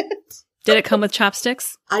treatment. Did it come with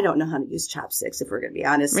chopsticks? I don't know how to use chopsticks, if we're going to be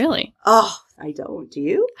honest. Really? Oh, I don't. Do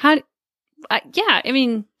you? Yeah, I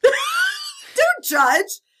mean... Don't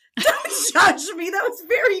judge. Don't judge me. That was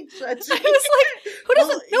very judgy. I was like, who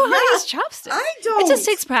doesn't know how to use chopsticks? I don't. It just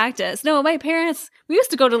takes practice. No, my parents, we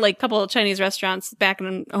used to go to like a couple of Chinese restaurants back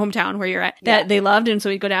in hometown where you're at that they loved. And so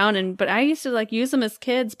we'd go down but I used to like use them as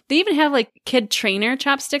kids. They even have like kid trainer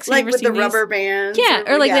chopsticks. Like with the rubber bands? Yeah.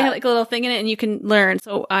 Or like they have like a little thing in it and you can learn.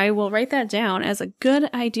 So I will write that down as a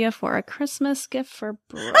good idea for a Christmas gift for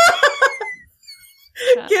Brooke.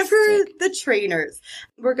 Give her the trainers.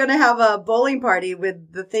 We're going to have a bowling party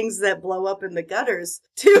with the things that blow up in the gutters,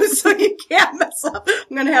 too, so you can't mess up.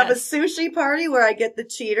 I'm going to have a sushi party where I get the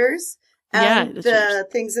cheaters and the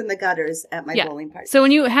things in the gutters at my bowling party. So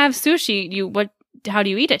when you have sushi, how do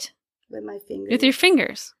you eat it? With my fingers. With your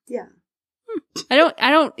fingers? Yeah. I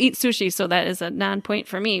don't eat sushi, so that is a non-point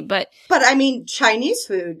for me, but I mean, Chinese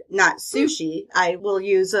food, not sushi. I will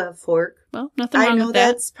use a fork. Well, nothing wrong with that. I know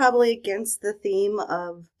that's probably against the theme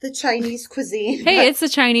of the Chinese cuisine. Hey, it's the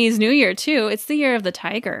Chinese New Year, too. It's the year of the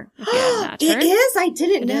tiger, if you have not heard. It is? I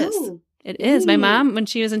didn't know. It is. My mom, when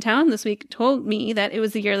she was in town this week, told me that it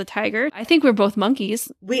was the year of the tiger. I think we're both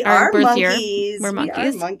monkeys. We are monkeys. We're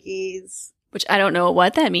monkeys. We are monkeys. Which I don't know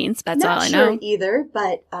what that means. That's all I know. Not sure either,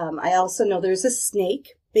 but I also know there's a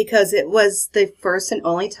snake, because it was the first and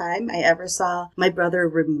only time I ever saw my brother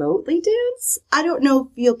remotely dance. I don't know if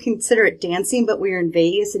you'll consider it dancing, but we were in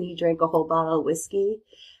Vegas and he drank a whole bottle of whiskey.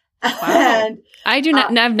 Wow. And I do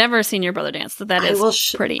not. I've never seen your brother dance, so that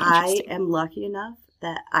is pretty interesting. I am lucky enough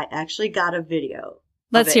that I actually got a video.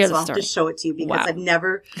 Let's hear the story. I'll just show it to you because I've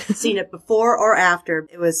never seen it before or after.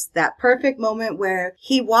 It was that perfect moment where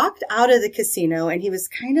he walked out of the casino and he was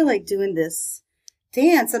kind of like doing this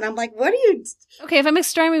dance. And I'm like, what are you? Okay, if I'm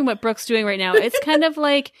describing what Brooke's doing right now, it's kind of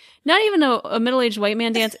like not even a middle-aged white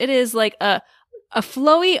man dance. It is like a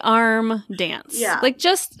flowy arm dance. Yeah. Like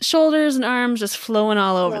just shoulders and arms just flowing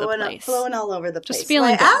all over the place. Flowing all over the place. Just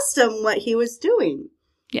feeling I asked him what he was doing.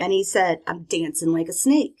 Yeah. And he said, I'm dancing like a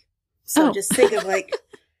snake. So just think of like,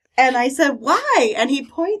 and I said, why? And he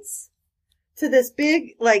points to this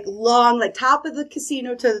big, like long, like top of the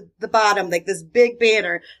casino to the bottom, like this big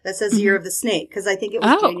banner that says Year of the Snake. Cause I think it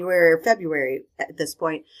was January or February at this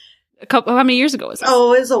point. How many years ago was this?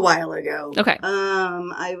 Oh, it was a while ago. Okay.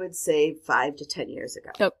 I would say 5 to 10 years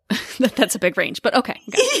ago. Oh, that's a big range, but okay.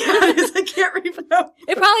 I can't remember.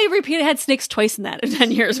 It probably had snakes twice in that in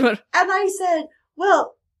 10 years. And I said,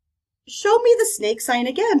 well, show me the snake sign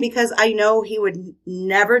again, because I know he would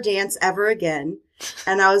never dance ever again.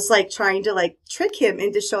 And I was like trying to like trick him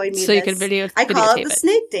into showing me so this. You could I call it the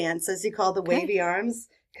snake dance, as you call the wavy arms.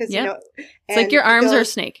 Cause you know, it's like your arms are a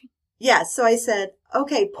snake. Yeah. So I said,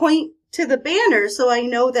 okay, point to the banner so I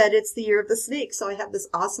know that it's the Year of the Snake. So I have this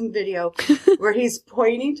awesome video where he's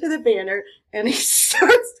pointing to the banner and he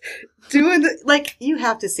starts doing like, you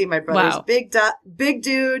have to see my brother's big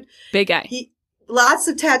dude. Big guy. Lots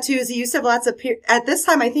of tattoos. He used to have lots of at this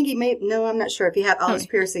time, I think I'm not sure if he had all his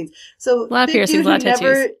piercings. So a lot of piercings, a lot of tattoos.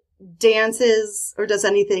 Never dances or does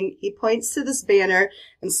anything. He points to this banner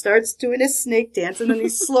and starts doing his snake dance, and then he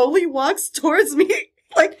slowly walks towards me,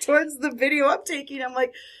 like towards the video I'm taking. I'm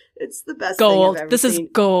like, it's the best thing I've ever This seen.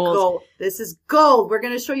 Is gold. This is gold. We're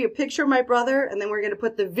going to show you a picture of my brother, and then we're going to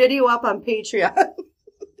put the video up on Patreon.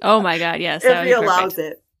 Oh my God, yes. If he allows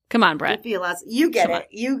it. Come on, Brett. If he allows, you get it.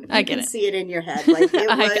 You can see it in your head. Like it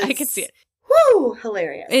was, I can see it. Woo!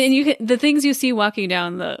 Hilarious. And the things you see walking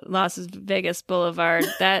down the Las Vegas Boulevard,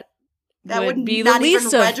 that would be the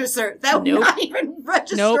least of register. That would not even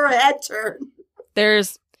register a head turn.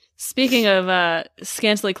 Speaking of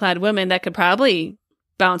scantily clad women that could probably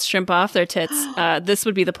bounce shrimp off their tits, this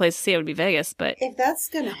would be the place to see it. Would be Vegas. But if that's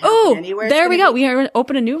going to happen anywhere. There we go. We are going to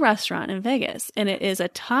open a new restaurant in Vegas, and it is a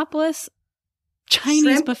topless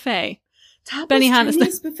Chinese buffet. Topless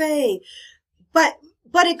Chinese buffet. But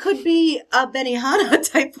it could be a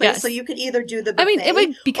Benihana type place, so you could either do the buffet. I mean, it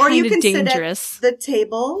would be kind of dangerous. Sit at the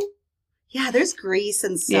table. Yeah, there's grease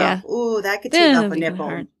and stuff. Yeah. Ooh, that could take off a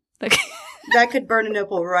nipple. That could burn a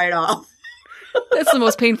nipple right off. That's the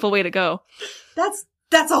most painful way to go. That's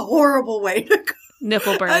a horrible way to go.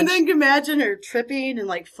 Nipple burn. And then imagine her tripping and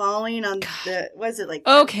like falling on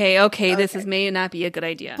Okay, this may not be a good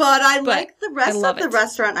idea. But I like the rest of the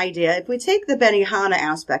restaurant idea. If we take the Benihana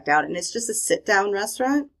aspect out and it's just a sit-down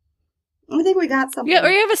restaurant, I think we got something. Yeah, or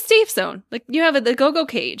you have a safe zone. Like you have the go-go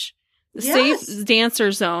cage. The safe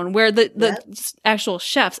dancer zone where the actual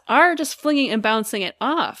chefs are just flinging and bouncing it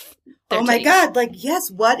off. Oh my God. Like,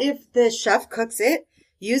 yes. What if the chef cooks it,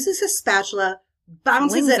 uses a spatula,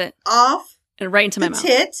 bounces it off and right into my mouth.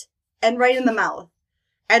 Tit and right in the mouth.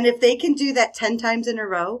 And if they can do that 10 times in a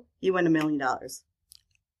row, you win $1 million.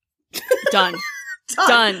 Done.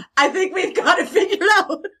 Done. I think we've got it figured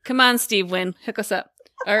out. Come on, Steve Wynn. Hook us up.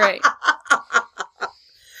 All right.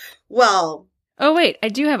 Well. Oh, wait. I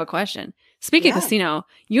do have a question. Speaking of casino,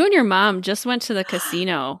 you and your mom just went to the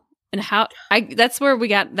casino. And that's where we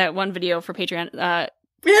got that one video for Patreon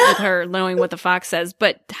with her knowing what the fox says.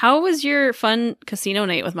 But how was your fun casino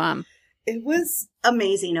night with mom? It was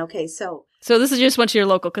amazing. Okay, so this is just went to your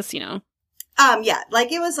local casino. Yeah,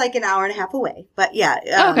 like it was like an hour and a half away. But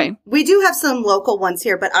yeah, okay. We do have some local ones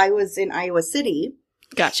here, but I was in Iowa City.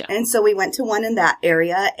 Gotcha. And so we went to one in that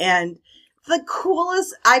area, and the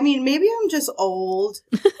coolest, I mean, maybe I'm just old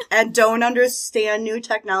and don't understand new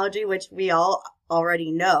technology, which we all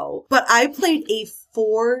already know, but I played a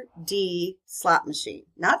 4D slot machine,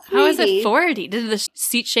 not 3D. How is it 4D? Did the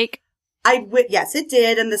seat shake? Yes, it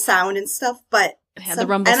did, and the sound and stuff, but it had the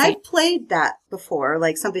rumble and seat. I played that before,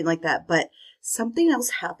 like something like that, but something else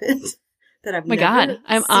happened that I've never God,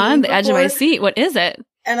 I'm on the edge of my seat. What is it?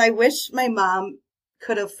 And I wish my mom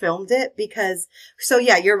could have filmed it because, so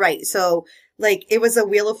yeah, you're right. So like it was a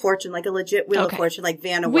Wheel of Fortune, like a legit Wheel of Fortune, like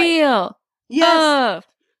Vanna White. Wheel of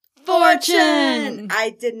Fortune.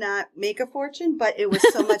 I did not make a fortune, but it was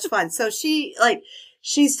so much fun. So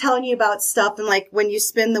she's telling you about stuff, and like when you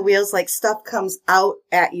spin the wheels, like stuff comes out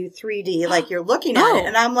at you 3D, like you're looking at it.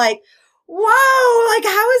 And I'm like, wow, like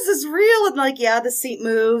how is this real? And like, yeah, the seat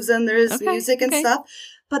moves and there's music and stuff.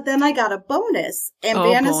 But then I got a bonus, and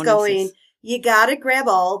Vanna's going, you gotta grab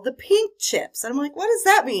all the pink chips. And I'm like, what does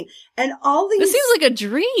that mean? And all these. This seems like a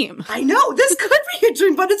dream. I know, this could be a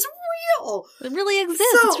dream, but it's real. It really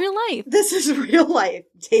exists. It's real life. This is real life.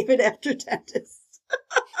 David after dentist.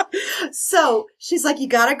 So she's like, you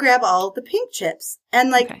gotta grab all the pink chips. And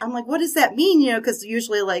like, I'm like, what does that mean? You know, cause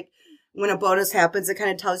usually like when a bonus happens, it kind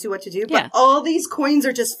of tells you what to do. But all these coins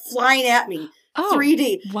are just flying at me.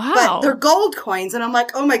 3D. Wow. But they're gold coins. And I'm like,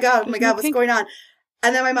 oh my God, what's going on?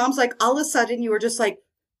 And then my mom's like, all of a sudden you were just like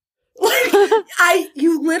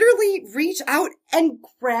you literally reach out and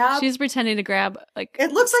grab. She's pretending to grab like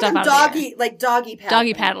it looks like a doggy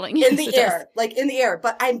paddling in the air, like in the air.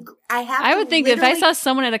 But I would think that if I saw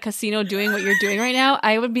someone at a casino doing what you're doing right now,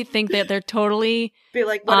 I would think that they're totally be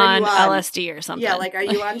like, what on are you on LSD or something. Yeah, like are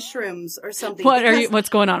you on shrooms or something? What's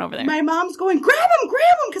going on over there? My mom's going, grab them,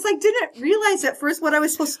 because I didn't realize at first what I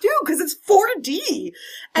was supposed to do because it's 4D.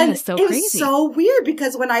 And that is so crazy. It was so weird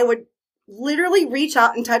because when I would literally reach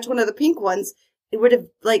out and touch one of the pink ones, it would have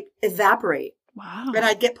like evaporate. Wow. And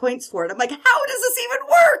I'd get points for it. I'm like, how does this even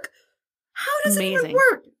work? How does it even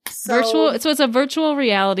work? So it's a virtual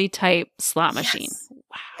reality type slot machine.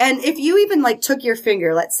 Wow. And if you even like took your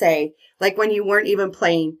finger, let's say, like when you weren't even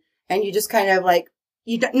playing and you just kind of like,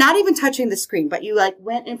 you not even touching the screen, but you like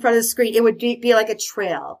went in front of the screen, it would be like a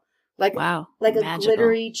trail. Like, like a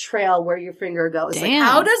glittery trail where your finger goes. Damn. Like,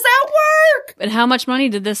 how does that work? But how much money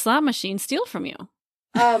did this slot machine steal from you?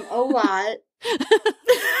 A lot.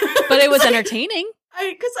 But it was entertaining.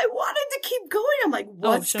 Because I wanted to keep going. I'm like,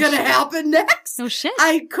 what's going to happen next? No shit.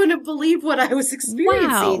 I couldn't believe what I was experiencing.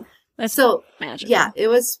 Wow. That's so magical. Yeah, it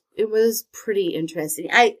was pretty interesting.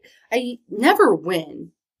 I never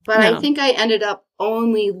win, but I think I ended up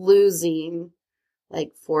only losing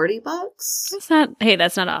like $40.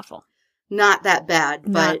 That's not awful. Not that bad,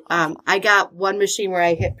 but I got one machine where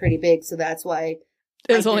I hit pretty big, so that's why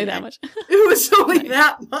it was only that much. It was only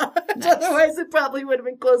that much. Nice. Otherwise, it probably would have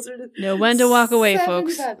been closer to. Know when to walk away,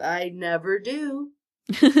 folks. I never do.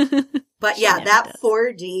 But yeah, that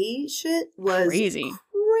 4D shit was crazy.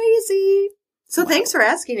 So thanks for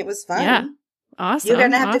asking. It was fun. Yeah, awesome. You're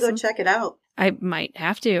gonna have to go check it out. I might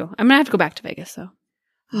have to. I'm gonna have to go back to Vegas though.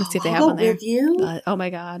 Let's see if they have one there. With you? Oh my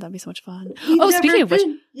God, that'd be so much fun. Speaking of which,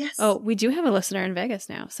 yes. We do have a listener in Vegas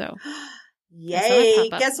now. So, yay!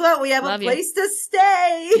 Guess what? We have a place to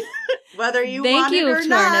stay, whether you want it or not. Thank you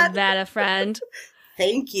to our Nevada friend.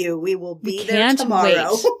 Thank you. We will be there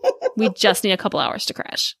tomorrow. We just need a couple hours to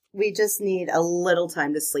crash. We just need a little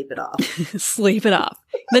time to sleep it off. Sleep it off.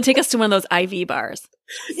 Then take us to one of those IV bars.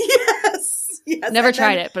 Yes. Never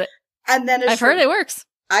tried it, but I've heard it works.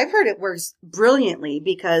 I've heard it works brilliantly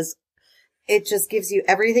because it just gives you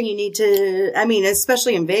everything you need to, I mean,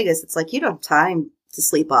 especially in Vegas, it's like you don't have time to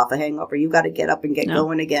sleep off a hangover. You got to get up and get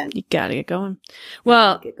going again. You got to get going.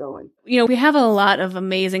 Well, we have a lot of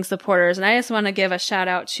amazing supporters, and I just want to give a shout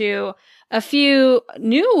out to a few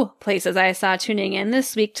new places I saw tuning in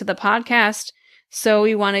this week to the podcast. So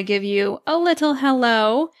we want to give you a little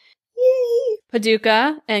hello. Yay!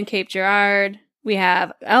 Paducah and Cape Girardeau. We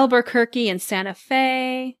have Albuquerque and Santa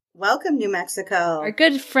Fe. Welcome, New Mexico. Our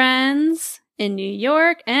good friends in New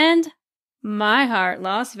York and my heart,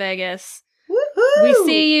 Las Vegas. Woohoo! We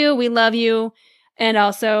see you. We love you. And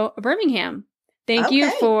also Birmingham. Thank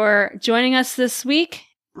you for joining us this week.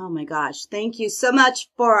 Oh my gosh. Thank you so much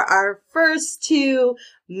for our first two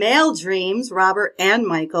male dreams, Robert and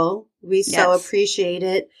Michael. We so appreciate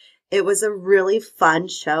it. It was a really fun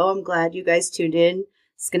show. I'm glad you guys tuned in.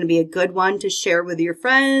 It's going to be a good one to share with your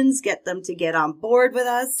friends, get them to get on board with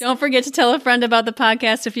us. Don't forget to tell a friend about the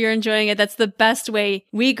podcast if you're enjoying it. That's the best way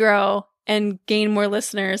we grow and gain more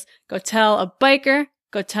listeners. Go tell a biker,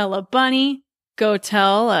 go tell a bunny, go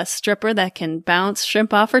tell a stripper that can bounce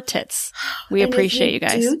shrimp off her tits. We appreciate you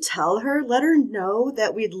guys. Do tell her, let her know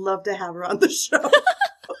that we'd love to have her on the show.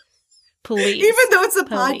 Please. Even though it's a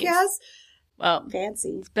podcast. Well, fancy.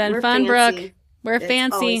 It's been fun, Brooke. We're fancy.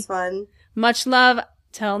 It's always fun. Much love.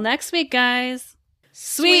 Till next week, guys.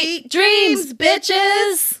 Sweet dreams,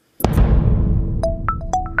 bitches!